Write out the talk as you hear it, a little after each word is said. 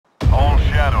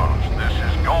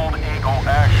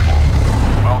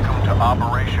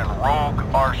Operation Rogue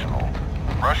Arsenal.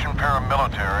 Russian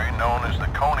paramilitary, known as the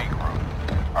Kony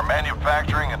Group, are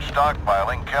manufacturing and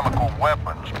stockpiling chemical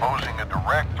weapons, posing a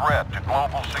direct threat to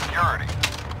global security.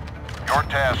 Your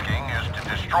tasking is to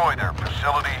destroy their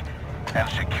facility and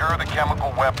secure the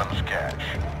chemical weapons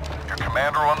cache. Your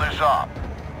commander on this op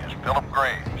is Philip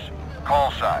Graves.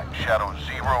 Call sign Shadow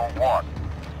 01.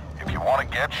 If you want to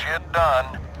get shit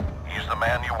done, he's the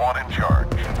man you want in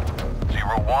charge.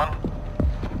 01,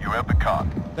 you have the con.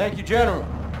 Thank you, General.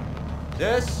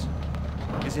 This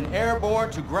is an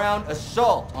airborne-to-ground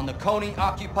assault on the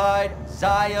Kony-occupied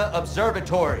Zaya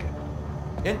Observatory.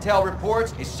 Intel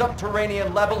reports a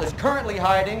subterranean level is currently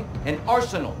hiding an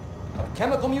arsenal of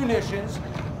chemical munitions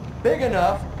big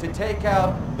enough to take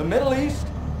out the Middle East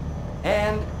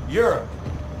and Europe.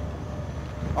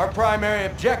 Our primary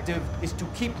objective is to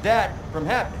keep that from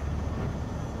happening.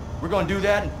 We're going to do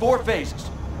that in 4 phases.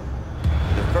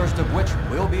 The first of which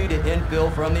will be to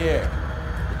infill from the air.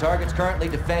 The target's currently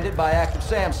defended by active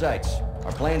SAM sites.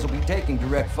 Our planes will be taking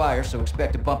direct fire, so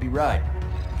expect a bumpy ride.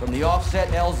 From the offset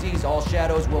LZs, all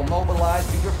shadows will mobilize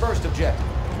to your first objective.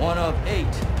 One of 8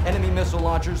 enemy missile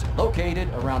launchers located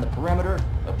around the perimeter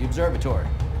of the observatory.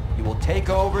 You will take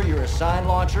over your assigned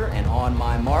launcher and on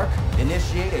my mark,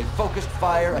 initiate a focused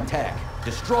fire attack,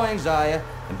 destroying Zaya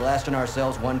and blasting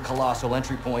ourselves one colossal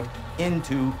entry point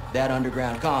into that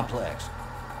underground complex.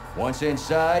 Once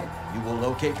inside, you will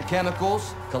locate the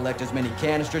chemicals, collect as many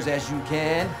canisters as you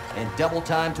can, and double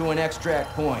time to an extract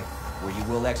point, where you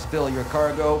will exfil your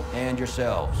cargo and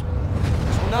yourselves.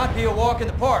 This will not be a walk in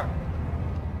the park,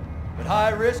 but high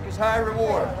risk is high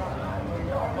reward.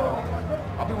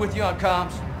 I'll be with you on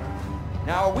comms.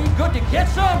 Now, are we good to get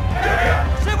some?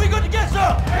 Yeah! Say we good to get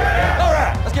some! Yeah! All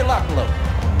right, let's get locked and loaded.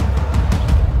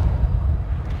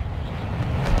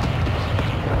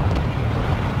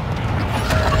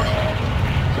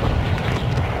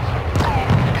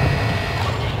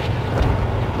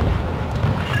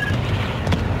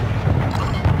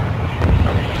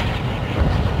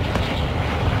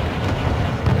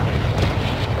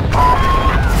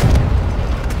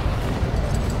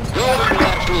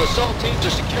 Assault teams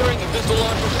are securing the missile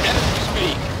launchers as we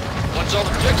speak. Once all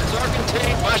objectives are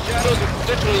contained, my shadows are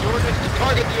potentially ordered to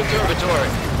target the observatory.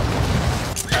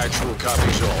 Actual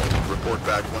copies all. Report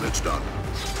back when it's done.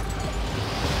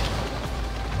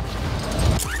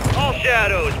 All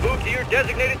shadows, move to your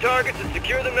designated targets and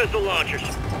secure the missile launchers.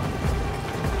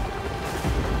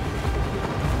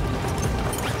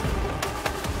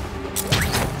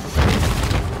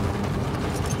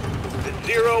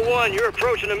 01, you're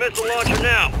approaching a missile launcher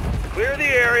now. Clear the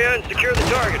area and secure the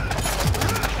target.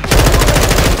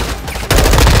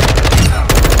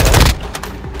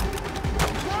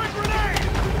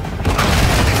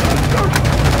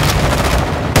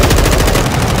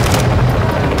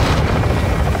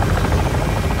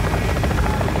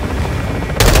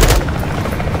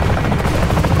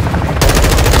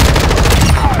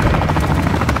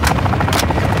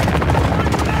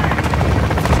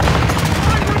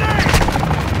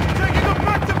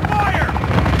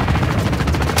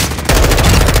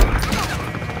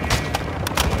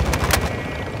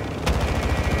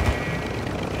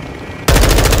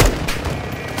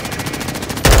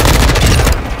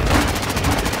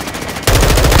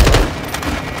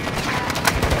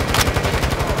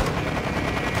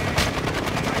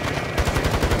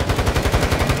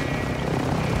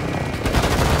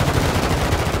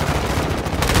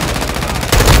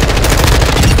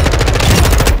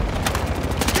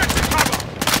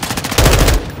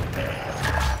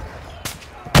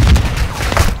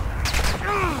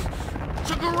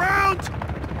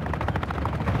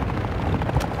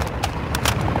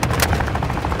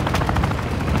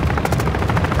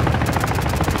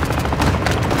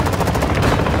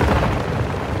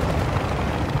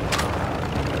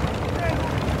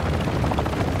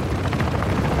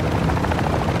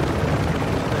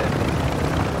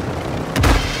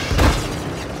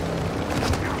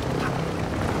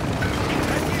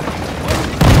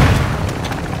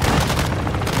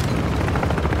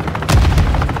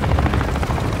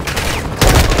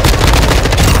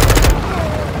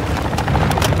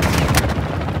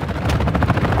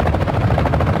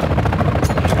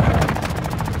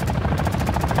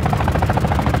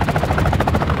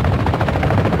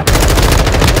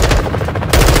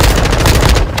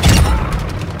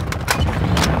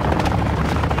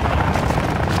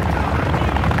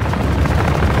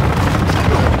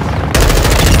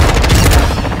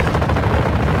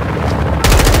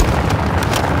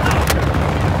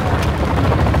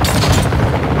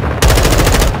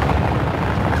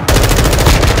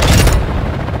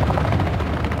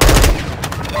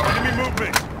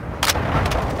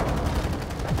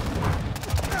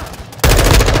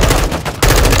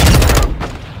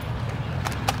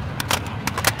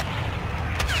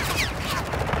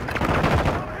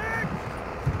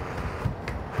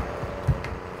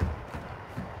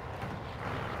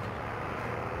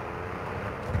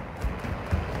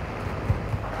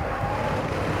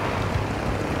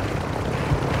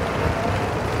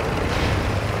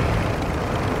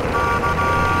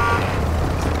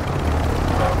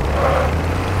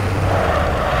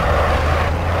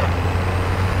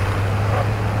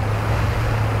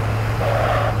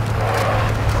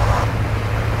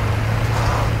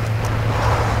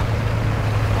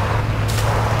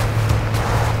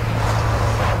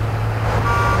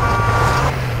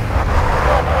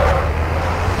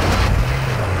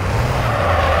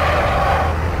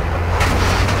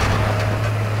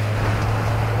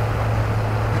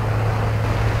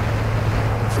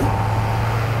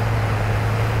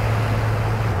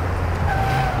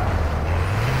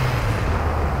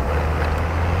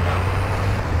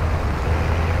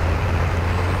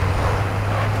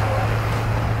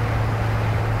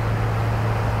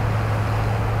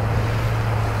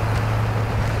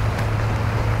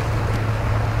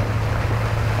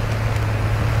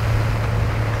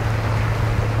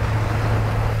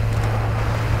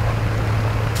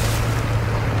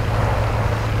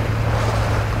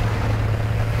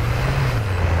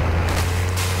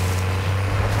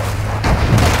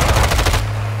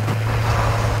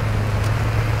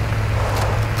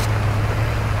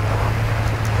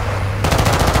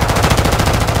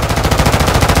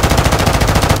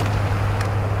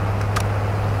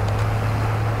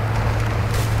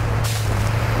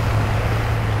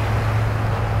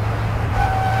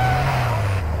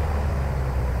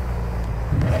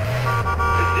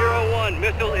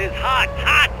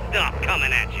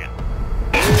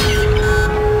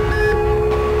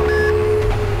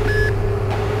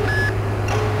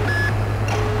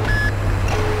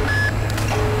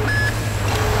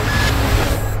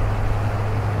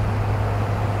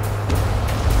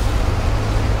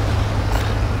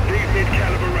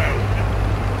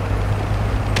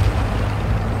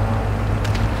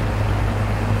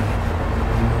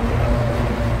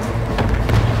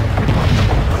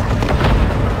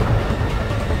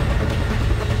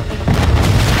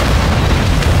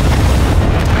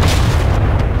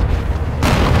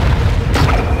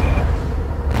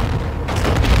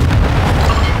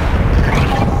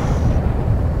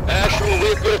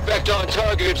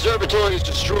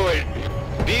 destroyed.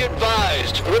 Be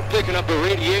advised, we're picking up a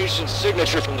radiation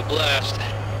signature from the blast.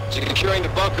 Securing the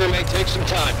bunker may take some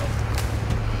time.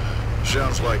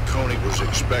 Sounds like Coney was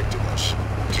expecting us.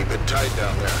 Keep it tight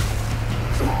down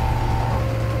there.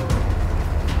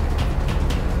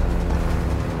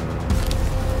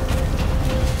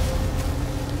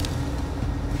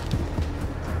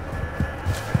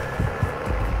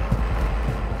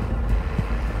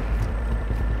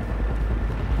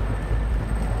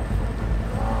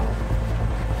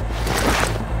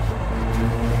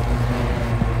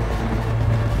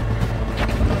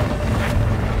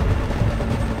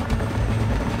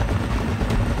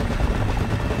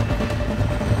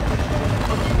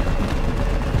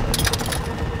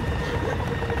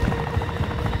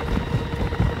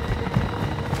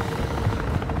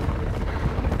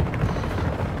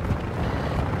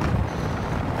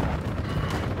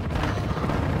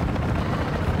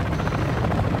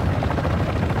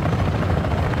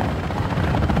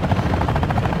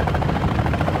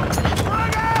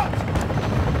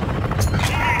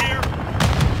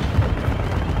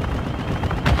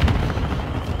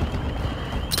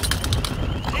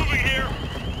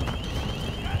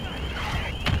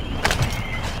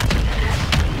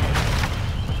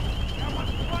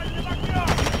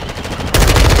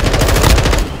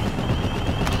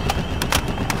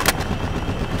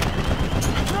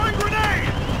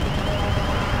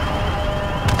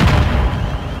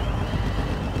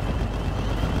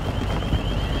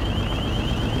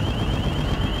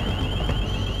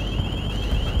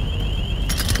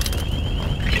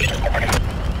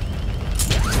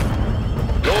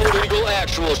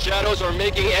 Actual shadows are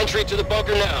making entry to the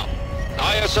bunker now.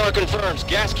 ISR confirms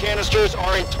gas canisters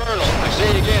are internal. I say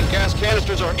it again, gas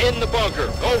canisters are in the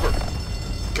bunker. Over.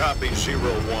 Copy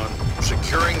 0-1.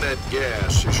 Securing that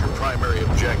gas is your primary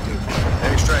objective.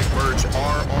 Extract birds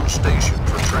are on station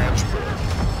for transport.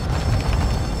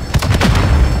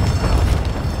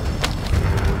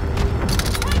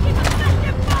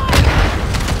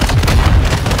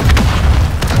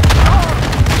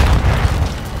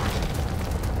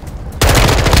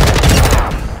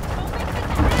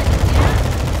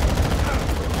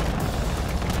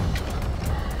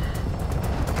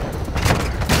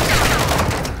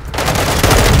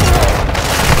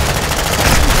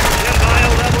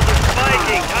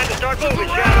 Moving,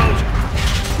 Shadows!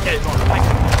 Get on the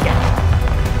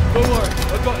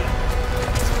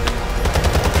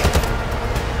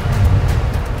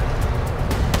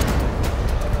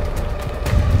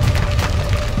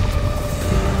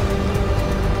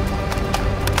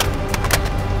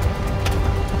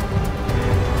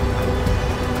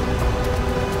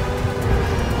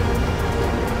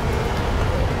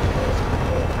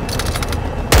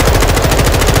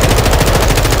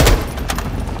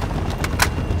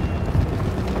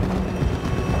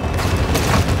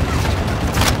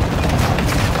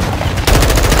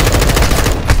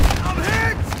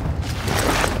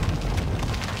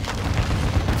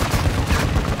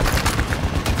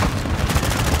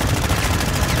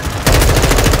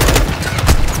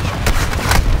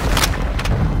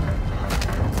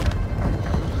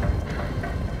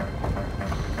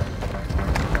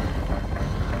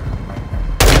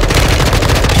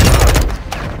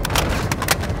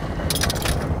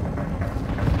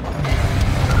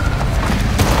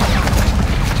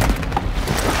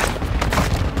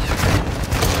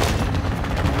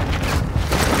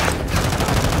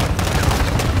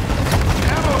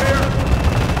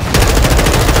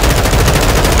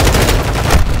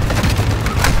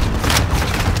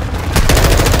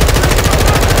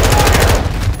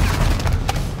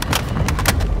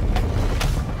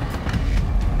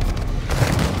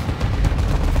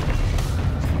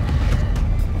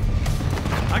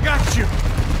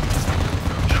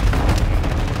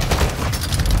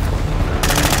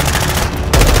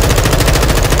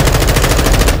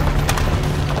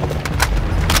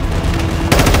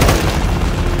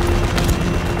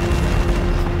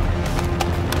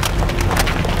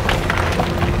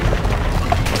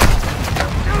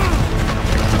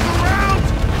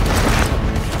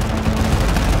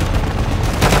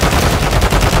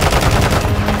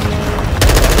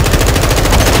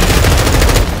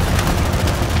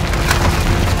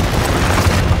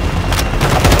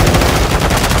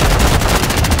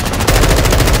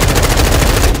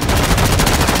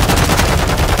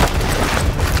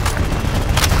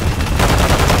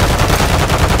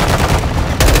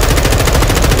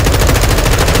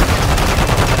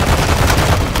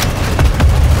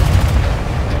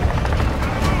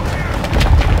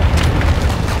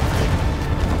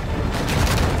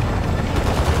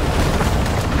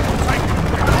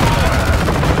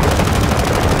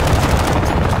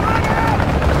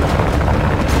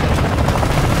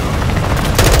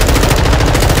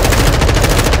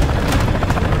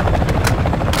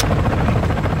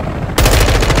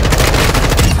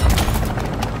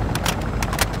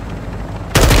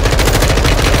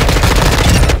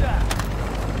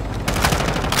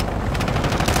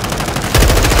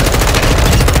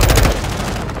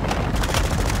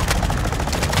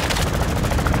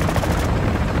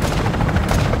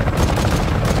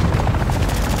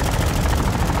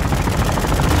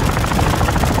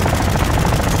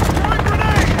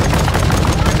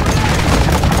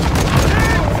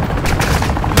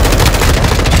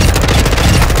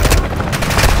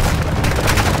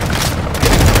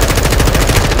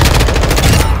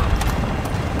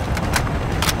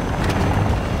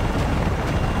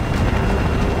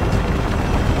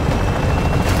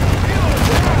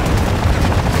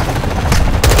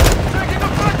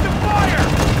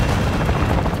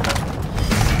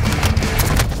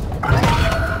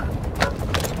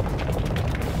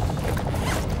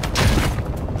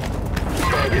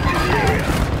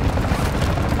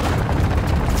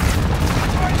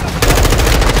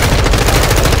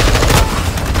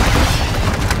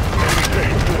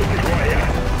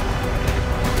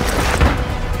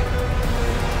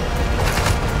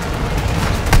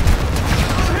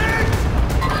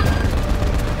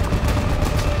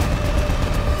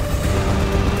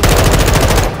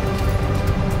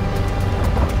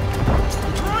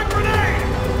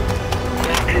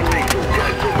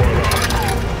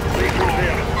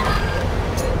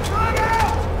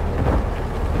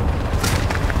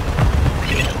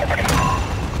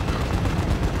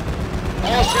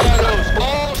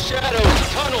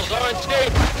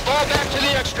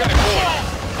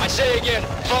again.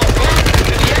 Fall back to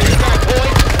the extract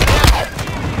point now.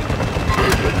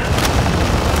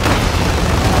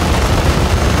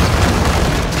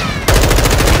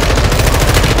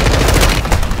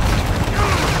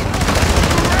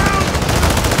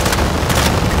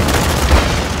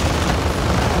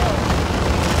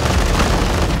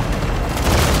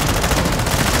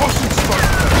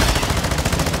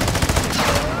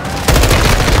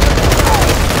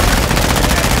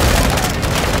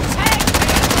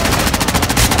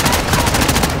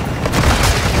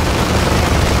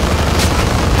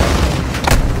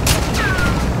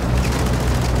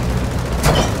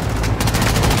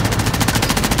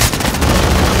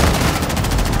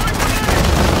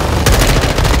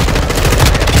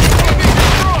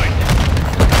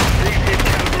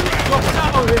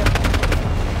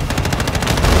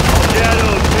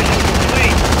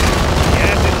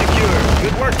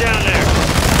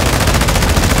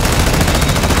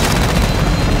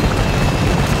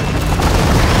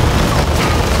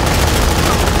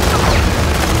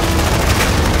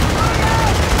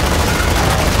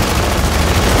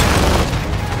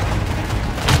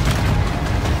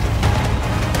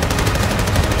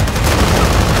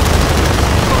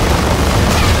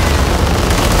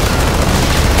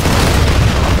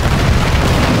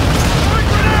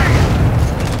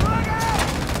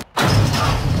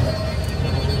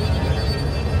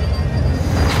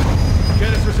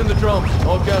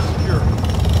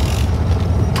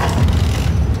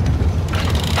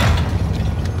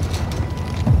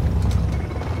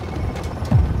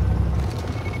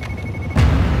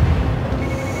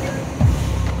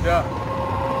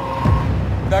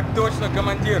 Так точно,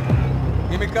 командир.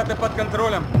 Химикаты под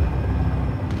контролем.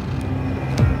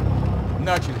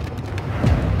 Начали.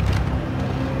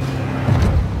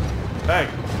 Hey,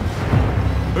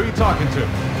 who are you talking to?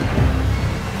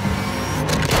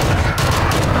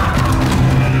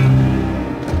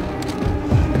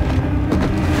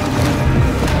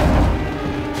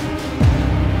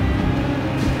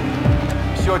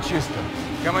 Все чисто.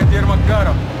 Командир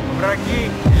Макаров,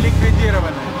 враги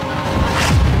ликвидированы.